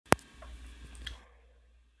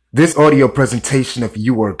This audio presentation of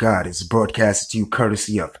You Are God is broadcasted to you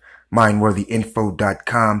courtesy of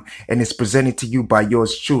MindworthyInfo.com and is presented to you by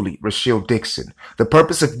yours truly, Rachelle Dixon. The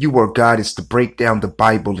purpose of You Are God is to break down the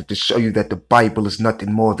Bible and to show you that the Bible is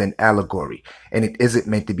nothing more than allegory, and it isn't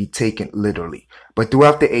meant to be taken literally. But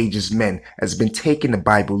throughout the ages, men has been taking the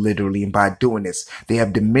Bible literally, and by doing this, they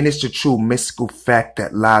have diminished the true mystical fact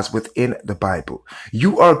that lies within the Bible.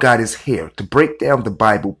 You Are God is here to break down the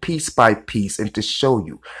Bible piece by piece and to show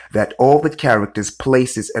you that all the characters,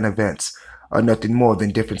 places, and events are nothing more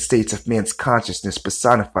than different states of man's consciousness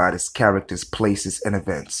personified as characters, places, and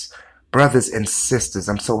events. Brothers and sisters,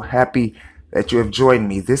 I'm so happy that you have joined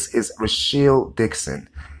me. This is Rachelle Dixon,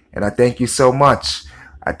 and I thank you so much.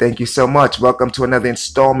 I thank you so much. Welcome to another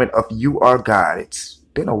installment of You Are God. It's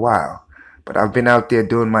been a while, but I've been out there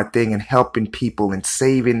doing my thing and helping people and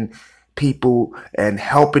saving people and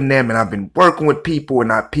helping them, and I've been working with people,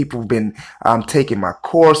 and people have been taking my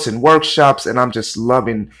course and workshops, and I'm just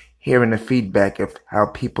loving hearing the feedback of how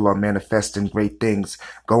people are manifesting great things.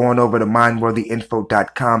 Go on over to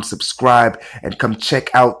mindworthyinfo.com, subscribe, and come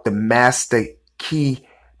check out the Master Key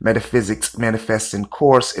Metaphysics Manifesting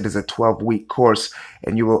course. It is a 12-week course,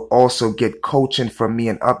 and you will also get coaching from me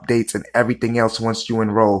and updates and everything else once you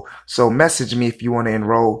enroll. So message me if you want to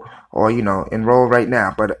enroll, or enroll right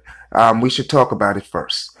now. But we should talk about it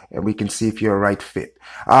first, and we can see if you're a right fit.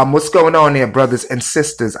 What's going on there, brothers and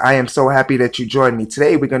sisters? I am so happy that you joined me.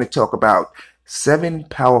 Today we're going to talk about 7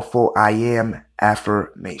 powerful I am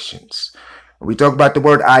affirmations. When we talk about the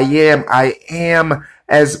word I am,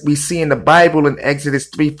 as we see in the Bible in Exodus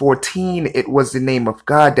 3:14, it was the name of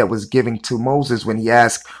God that was given to Moses when he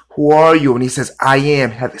asked, "Who are you?" And he says, "I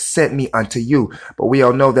am, have sent me unto you." But we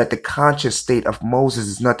all know that the conscious state of Moses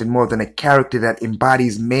is nothing more than a character that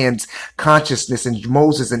embodies man's consciousness. And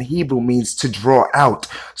Moses in Hebrew means to draw out.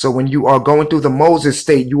 So when you are going through the Moses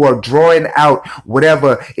state, you are drawing out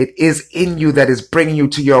whatever it is in you that is bringing you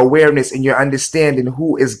to your awareness and your understanding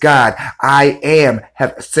who is God. I am,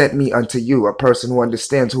 have sent me unto you. A person who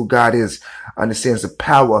understands who God is understands the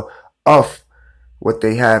power of what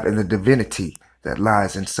they have and the divinity that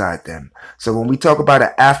lies inside them. So when we talk about an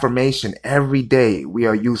affirmation, every day we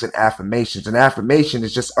are using affirmations. An affirmation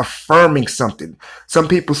is just affirming something. Some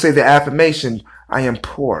people say the affirmation, I am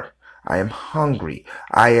poor, I am hungry,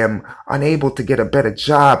 I am unable to get a better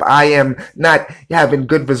job, I am not having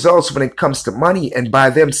good results when it comes to money. And by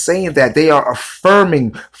them saying that, they are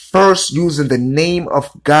affirming first using the name of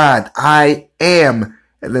God, I am,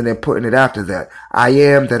 and then they're putting it after that. I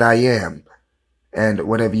am that I am. And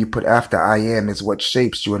whatever you put after I am is what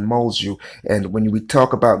shapes you and molds you. And when we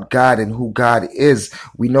talk about God and who God is,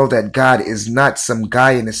 we know that God is not some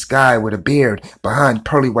guy in the sky with a beard behind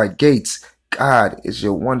pearly white gates. God is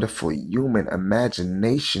your wonderful human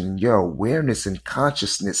imagination, your awareness and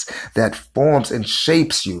consciousness that forms and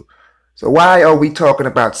shapes you. So why are we talking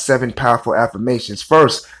about 7 powerful affirmations?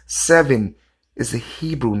 First, 7 is the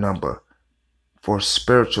Hebrew number for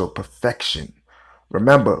spiritual perfection.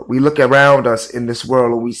 Remember, we look around us in this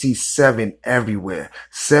world and we see 7 everywhere.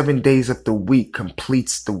 7 days of the week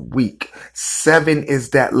completes the week. 7 is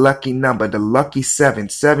that lucky number, the lucky 7,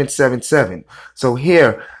 777. So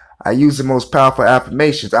here, I use the most powerful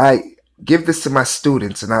affirmations. I give this to my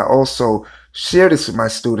students, and I also share this with my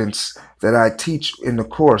students that I teach in the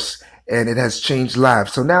course, and it has changed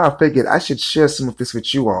lives. So now I figured I should share some of this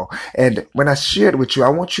with you all. And when I share it with you, I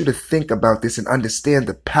want you to think about this and understand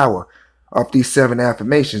the power of these 7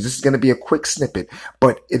 affirmations. This is going to be a quick snippet,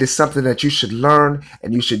 but it is something that you should learn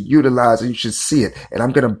and you should utilize and you should see it. And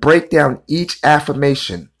I'm going to break down each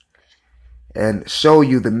affirmation and show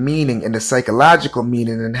you the meaning and the psychological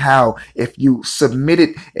meaning, and how if you submit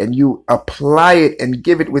it and you apply it and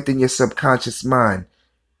give it within your subconscious mind,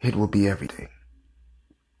 it will be everything.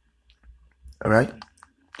 All right?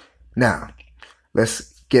 Now,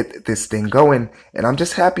 let's get this thing going, and I'm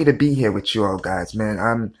just happy to be here with you all, guys, man.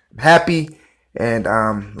 I'm happy, and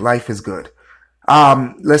life is good.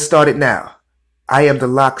 Let's start it now. I am the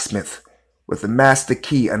locksmith with the master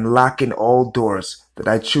key, unlocking all doors that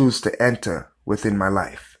I choose to enter within my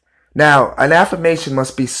life. Now, an affirmation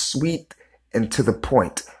must be sweet and to the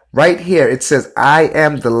point. Right here, it says, I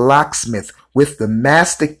am the locksmith with the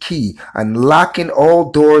master key, unlocking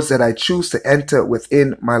all doors that I choose to enter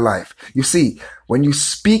within my life. You see, When you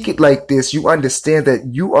speak it like this, you understand that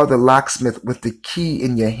you are the locksmith with the key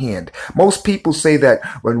in your hand. Most people say that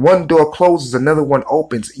when one door closes, another one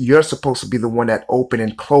opens. You're supposed to be the one that open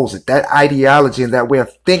and close it. That ideology and that way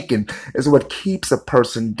of thinking is what keeps a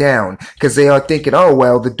person down, because they are thinking, oh,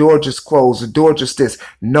 well, the door just closed, the door just this.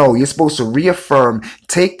 No, you're supposed to reaffirm,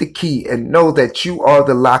 take the key, and know that you are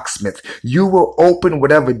the locksmith. You will open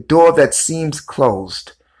whatever door that seems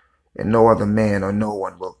closed, and no other man or no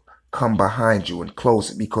one will come behind you and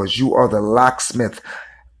close it, because you are the locksmith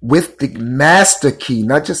with the master key,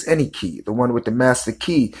 not just any key. The one with the master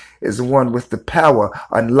key is the one with the power,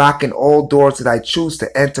 unlocking all doors that I choose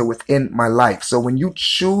to enter within my life. So when you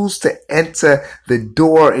choose to enter the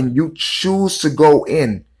door and you choose to go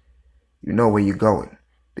in, you know where you're going,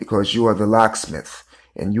 because you are the locksmith.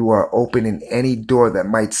 And you are opening any door that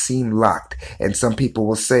might seem locked. And some people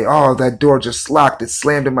will say, oh, that door just locked. It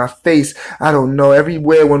slammed in my face. I don't know.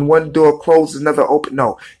 Everywhere when one door closes, another open.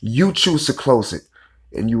 No, you choose to close it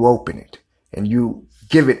and you open it and you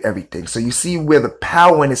give it everything. So you see where the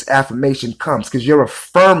power in this affirmation comes, because you're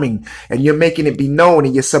affirming and you're making it be known,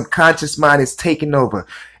 and your subconscious mind is taking over,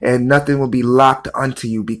 and nothing will be locked unto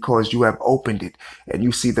you because you have opened it and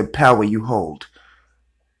you see the power you hold.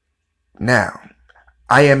 Now,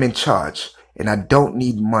 I am in charge, and I don't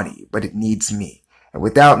need money, but it needs me. And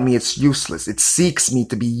without me, it's useless. It seeks me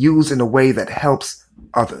to be used in a way that helps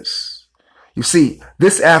others. You see,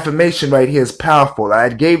 this affirmation right here is powerful. I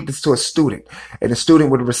gave this to a student, and the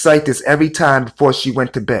student would recite this every time before she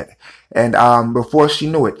went to bed. And before she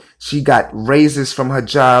knew it, she got raises from her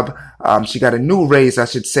job. She got a new raise, I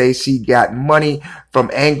should say. She got money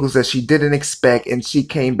from angles that she didn't expect, and she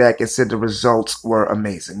came back and said the results were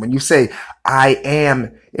amazing. When you say, I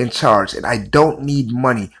am in charge and I don't need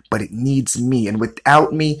money, but it needs me, and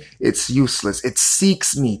without me, it's useless. It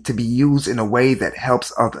seeks me to be used in a way that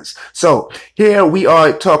helps others. So here we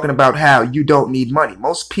are talking about how you don't need money.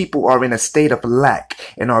 Most people are in a state of lack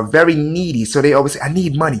and are very needy. So they always say, I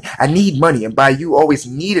need money. I need money. And by you always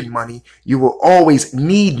needed money, you will always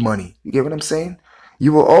need money. You get what I'm saying?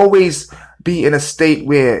 You will always be in a state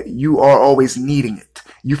where you are always needing it.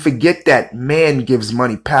 You forget that man gives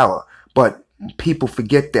money power, but people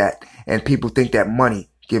forget that, and people think that money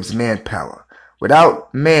gives man power.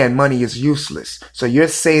 Without man, money is useless. So you're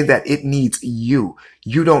saying that it needs you.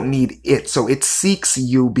 You don't need it. So it seeks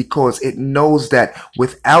you because it knows that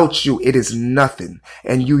without you, it is nothing.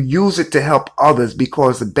 And you use it to help others,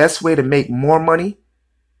 because the best way to make more money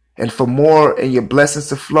and for more and your blessings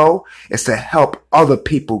to flow is to help other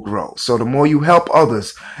people grow. So the more you help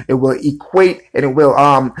others, it will equate, and it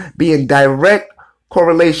will be in direct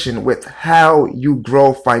correlation with how you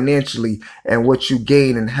grow financially and what you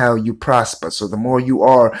gain and how you prosper. So the more you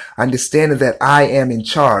are understanding that I am in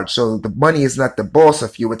charge. So the money is not the boss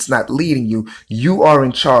of you. It's not leading you. You are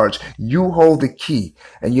in charge. You hold the key,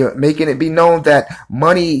 and you're making it be known that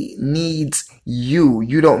money needs you.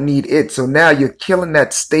 You don't need it. So now you're killing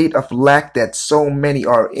that state of lack that so many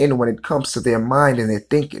are in when it comes to their mind and their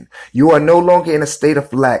thinking. You are no longer in a state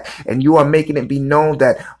of lack, and you are making it be known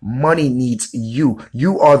that money needs you.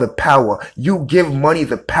 You are the power. You give money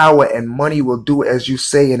the power, and money will do as you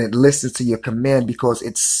say, and it listens to your command because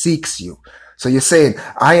it seeks you. So you're saying,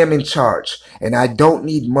 I am in charge and I don't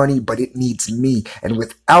need money, but it needs me. And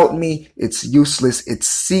without me, it's useless. It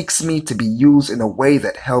seeks me to be used in a way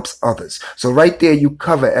that helps others. So right there, you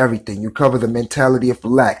cover everything. You cover the mentality of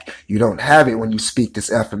lack. You don't have it when you speak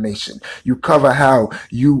this affirmation. You cover how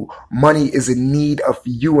money is in need of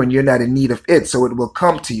you and you're not in need of it. So it will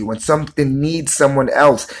come to you. When something needs someone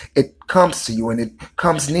else, it comes to you and it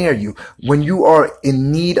comes near you. When you are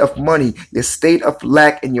in need of money, your state of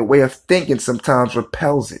lack and your way of thinking sometimes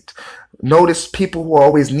repels it. Notice people who are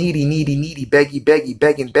always needy,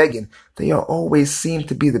 begging. They are always seem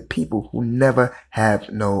to be the people who never have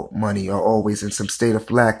no money, or always in some state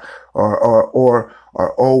of lack, or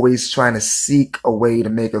are always trying to seek a way to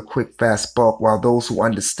make a quick, fast buck, while those who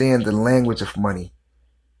understand the language of money,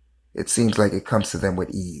 it seems like it comes to them with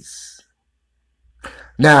ease.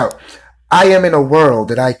 Now, I am in a world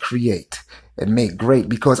that I create and make great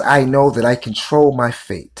because I know that I control my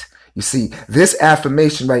fate. You see, this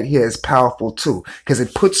affirmation right here is powerful too, because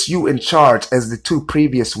it puts you in charge as the two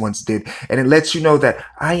previous ones did. And it lets you know that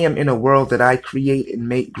I am in a world that I create and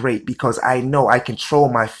make great because I know I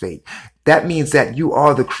control my fate. That means that you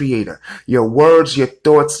are the creator. Your words, your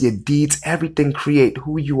thoughts, your deeds, everything create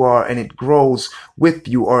who you are, and it grows with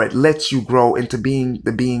you, or it lets you grow into being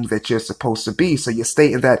the being that you're supposed to be. So you're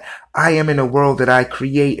stating that I am in a world that I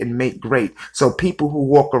create and make great. So people who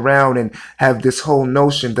walk around and have this whole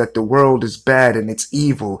notion that the world is bad and it's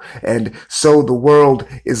evil, and so the world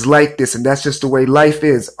is like this, and that's just the way life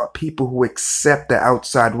is, are people who accept the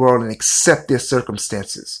outside world and accept their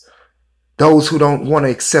circumstances. Those who don't want to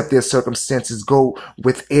accept their circumstances go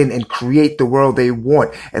within and create the world they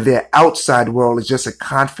want, and their outside world is just a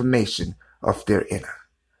confirmation of their inner.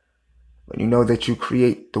 When you know that you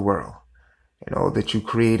create the world, and all that you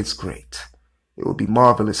create is great, it will be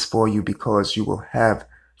marvelous for you because you will have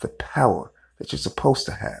the power that you're supposed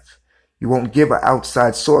to have. You won't give an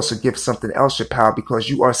outside source or give something else your power, because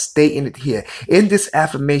you are stating it here. In this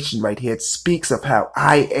affirmation right here, it speaks of how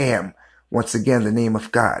I am. Once again, the name of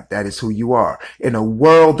God. That is who you are. In a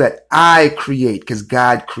world that I create, because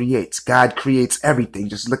God creates. God creates everything.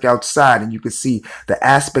 Just look outside and you can see the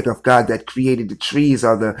aspect of God that created the trees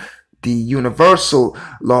are the universal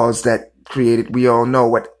laws that created. We all know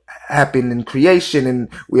what happened in creation, and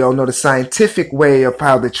we all know the scientific way of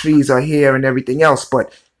how the trees are here and everything else.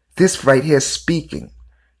 But this right here is speaking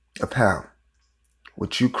of how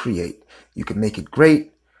what you create, you can make it great,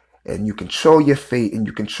 and you control your fate, and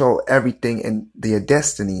you control everything, and your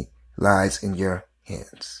destiny lies in your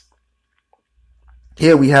hands.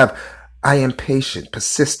 Here we have, I am patient,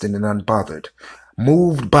 persistent, and unbothered,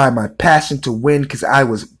 moved by my passion to win because I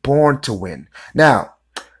was born to win. Now,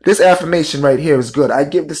 this affirmation right here is good. I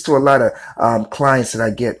give this to a lot of clients that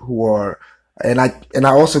I get who are, and I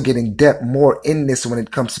also get in depth more in this when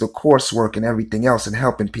it comes to the coursework and everything else and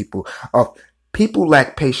helping people. People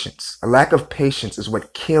lack patience. A lack of patience is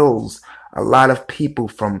what kills a lot of people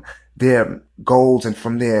from their goals and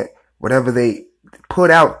from their whatever they put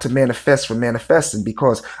out to manifest from manifesting.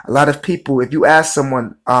 Because a lot of people, if you ask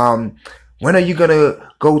someone, when are you going to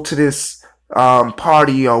go to this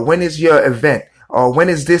party, or when is your event, or when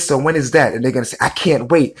is this, or when is that? And they're going to say, I can't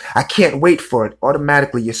wait. I can't wait for it.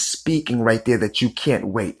 Automatically, you're speaking right there that you can't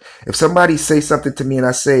wait. If somebody says something to me and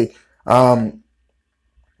I say,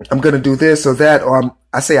 I'm going to do this or that, or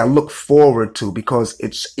I say I look forward to, because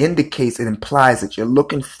it indicates, it implies that you're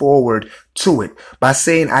looking forward to it. By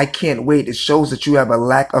saying I can't wait, it shows that you have a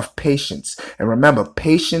lack of patience. And remember,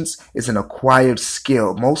 patience is an acquired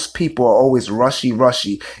skill. Most people are always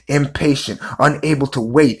rushy, impatient, unable to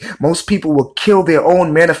wait. Most people will kill their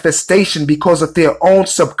own manifestation because of their own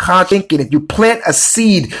subconscious thinking. If you plant a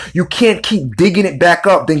seed, you can't keep digging it back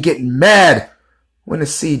up, then get mad when the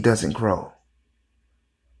seed doesn't grow.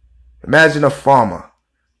 Imagine a farmer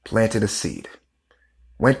planted a seed,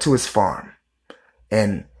 went to his farm,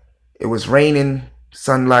 and it was raining,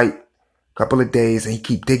 sunlight, a couple of days, and he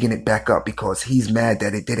keep digging it back up because he's mad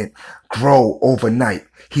that it didn't grow overnight.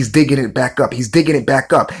 He's digging it back up. He's digging it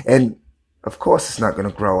back up. And of course it's not going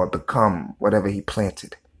to grow or become whatever he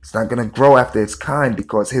planted. It's not going to grow after its kind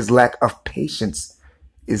because his lack of patience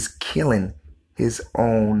is killing his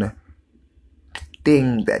own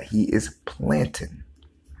thing that he is planting.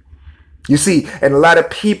 You see, and a lot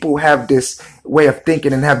of people have this way of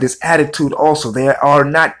thinking and have this attitude also. They are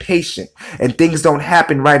not patient, and things don't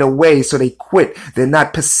happen right away, so they quit. They're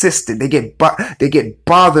not persistent. They get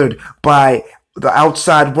bothered by the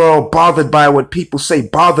outside world, bothered by what people say,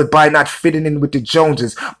 bothered by not fitting in with the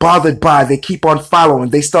Joneses, bothered by they keep on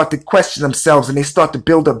following. They start to question themselves, and they start to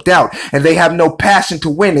build up doubt, and they have no passion to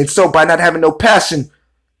win. And so by not having no passion,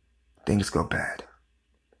 things go bad.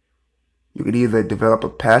 You could either develop a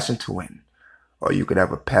passion to win, or you could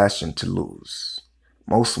have a passion to lose.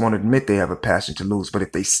 Most won't admit they have a passion to lose, but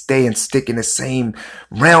if they stay and stick in the same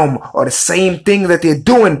realm or the same thing that they're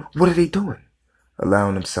doing, what are they doing?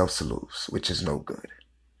 Allowing themselves to lose, which is no good.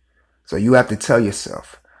 So you have to tell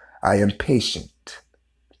yourself, I am patient,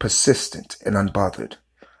 persistent, and unbothered,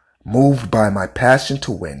 moved by my passion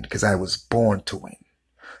to win because I was born to win.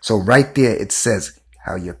 So right there it says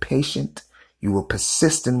how you're patient. You will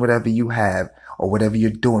persist in whatever you have or whatever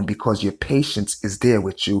you're doing because your patience is there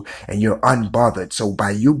with you and you're unbothered. So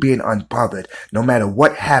by you being unbothered, no matter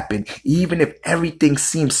what happened, even if everything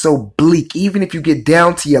seems so bleak, even if you get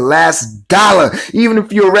down to your last dollar, even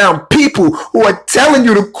if you're around people who are telling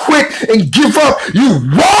you to quit and give up, you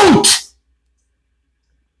won't!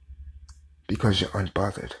 Because you're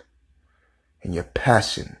unbothered and your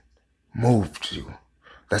passion moved you.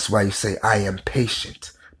 That's why you say, I am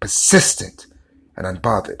patient, persistent, and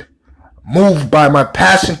unbothered, moved by my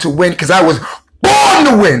passion to win because I was born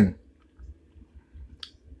to win.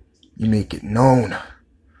 You make it known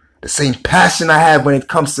The same passion I have when it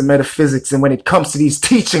comes to metaphysics and when it comes to these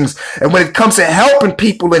teachings and when it comes to helping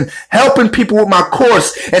people and helping people with my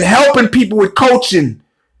course and helping people with coaching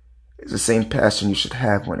is the same passion you should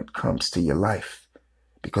have when it comes to your life.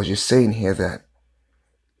 Because you're saying here that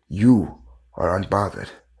you are unbothered,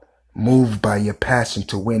 moved by your passion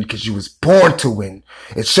to win because you was born to win.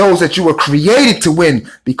 It shows that you were created to win,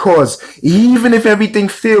 because even if everything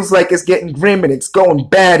feels like it's getting grim and it's going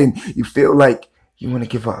bad and you feel like you want to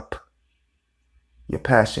give up, your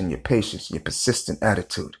passion, your patience, your persistent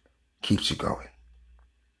attitude keeps you going.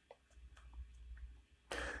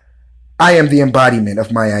 I am the embodiment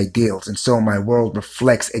of my ideals, and so my world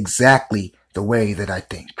reflects exactly the way that I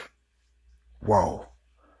think. Whoa.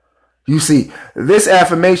 You see, this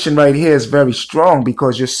affirmation right here is very strong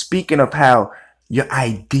because you're speaking of how your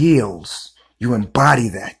ideals, you embody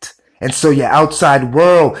that. And so your outside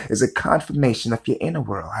world is a confirmation of your inner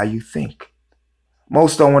world, how you think.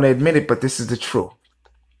 Most don't want to admit it, but this is the truth.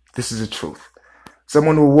 This is the truth.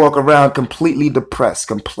 Someone will walk around completely depressed,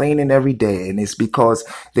 complaining every day, and it's because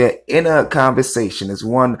their inner conversation is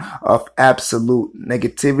one of absolute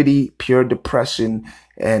negativity, pure depression,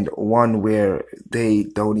 and one where they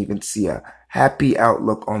don't even see a happy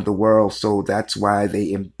outlook on the world. So that's why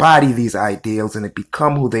they embody these ideals and they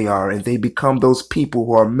become who they are, and they become those people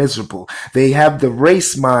who are miserable. They have the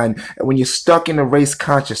race mind, and when you're stuck in a race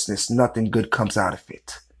consciousness, nothing good comes out of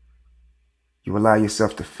it. You allow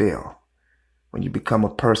yourself to fail when you become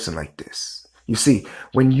a person like this. You see,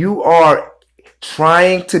 when you are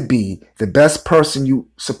trying to be the best person you're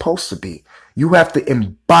supposed to be, you have to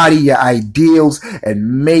embody your ideals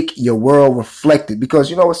and make your world reflect it. Because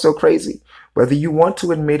you know what's so crazy? Whether you want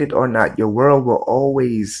to admit it or not, your world will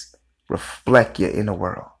always reflect your inner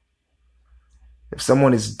world. If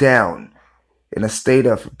someone is down, in a state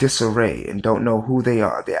of disarray and don't know who they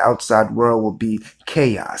are, the outside world will be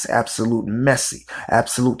chaos, absolute messy,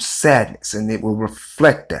 absolute sadness, and it will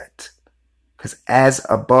reflect that. Because as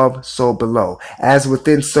above, so below. As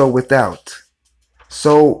within, so without.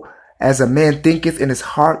 So as a man thinketh in his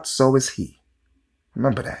heart, so is he.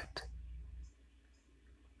 Remember that.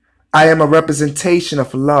 I am a representation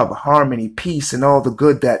of love, harmony, peace, and all the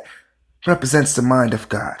good that represents the mind of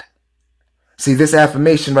God. See, this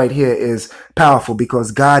affirmation right here is powerful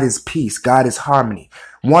because God is peace. God is harmony.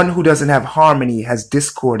 One who doesn't have harmony has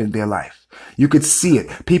discord in their life. You could see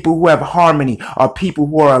it. People who have harmony are people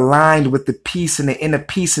who are aligned with the peace and the inner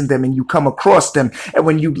peace in them, and you come across them. And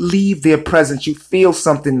when you leave their presence, you feel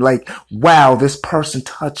something like, wow, this person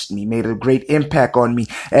touched me, made a great impact on me.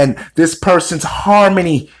 And this person's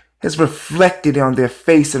harmony is reflected on their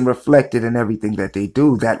face and reflected in everything that they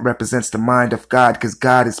do. That represents the mind of God, because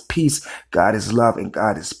God is peace, God is love, and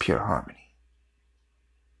God is pure harmony.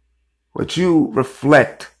 What you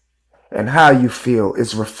reflect and how you feel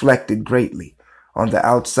is reflected greatly on the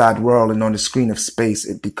outside world, and on the screen of space,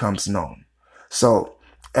 it becomes known. So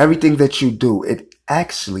everything that you do, it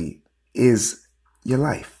actually is your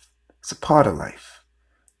life. It's a part of life.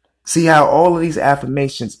 See how all of these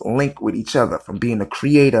affirmations link with each other, from being a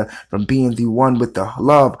creator, from being the one with the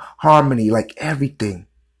love, harmony, like everything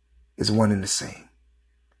is one and the same.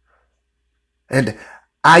 And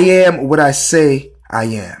I am what I say I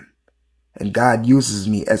am. And God uses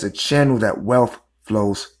me as a channel that wealth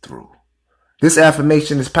flows through. This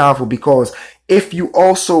affirmation is powerful because if you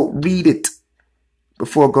also read it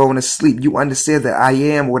before going to sleep, you understand that I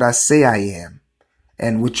am what I say I am.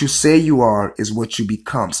 And what you say you are is what you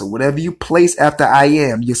become. So whatever you place after I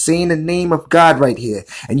am, you're saying the name of God right here.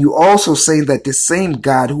 And you also saying that the same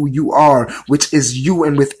God who you are, which is you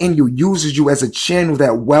and within you, uses you as a channel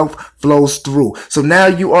that wealth flows through. So now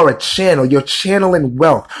you are a channel. You're channeling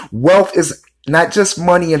wealth. Wealth is not just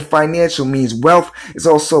money and financial means. Wealth is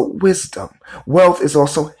also wisdom. Wealth is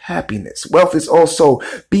also happiness. Wealth is also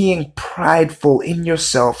being prideful in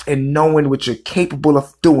yourself and knowing what you're capable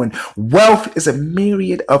of doing. Wealth is a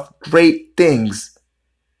myriad of great things.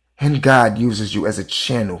 And God uses you as a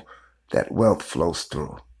channel that wealth flows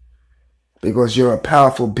through. Because you're a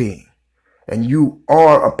powerful being. And you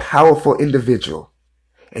are a powerful individual.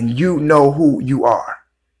 And you know who you are.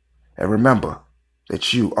 And remember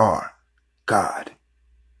that you are God.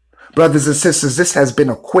 Brothers and sisters, this has been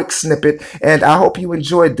a quick snippet, and I hope you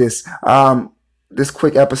enjoyed this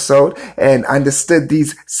quick episode and understood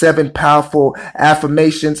these 7 powerful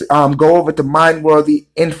affirmations. Go over to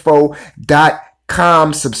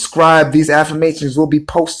mindworthyinfo.com, subscribe. These affirmations will be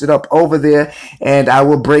posted up over there, and I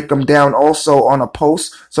will break them down also on a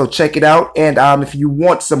post. So check it out. And if you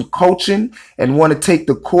want some coaching and want to take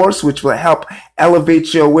the course, which will help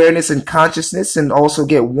elevate your awareness and consciousness, and also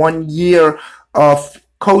get 1 year of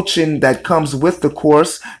coaching that comes with the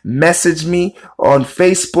course, message me on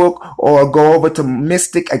Facebook or go over to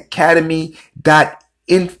Mystic Academy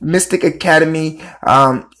Mystic Academy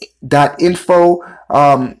dot info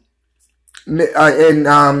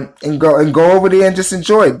and go over there and just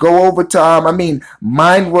enjoy it. Go over to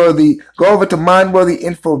Mindworthy. Go over to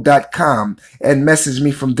mindworthyinfo.com and message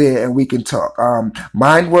me from there, and we can talk.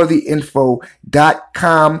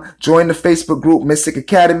 Mindworthyinfo.com. Join the Facebook group Mystic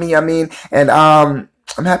Academy.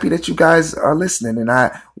 I'm happy that you guys are listening, and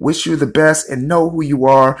I wish you the best and know who you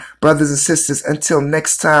are, brothers and sisters. Until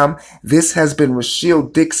next time, this has been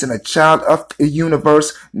Rashiel Dixon, a child of the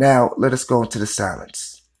universe. Now, let us go into the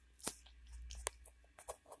silence.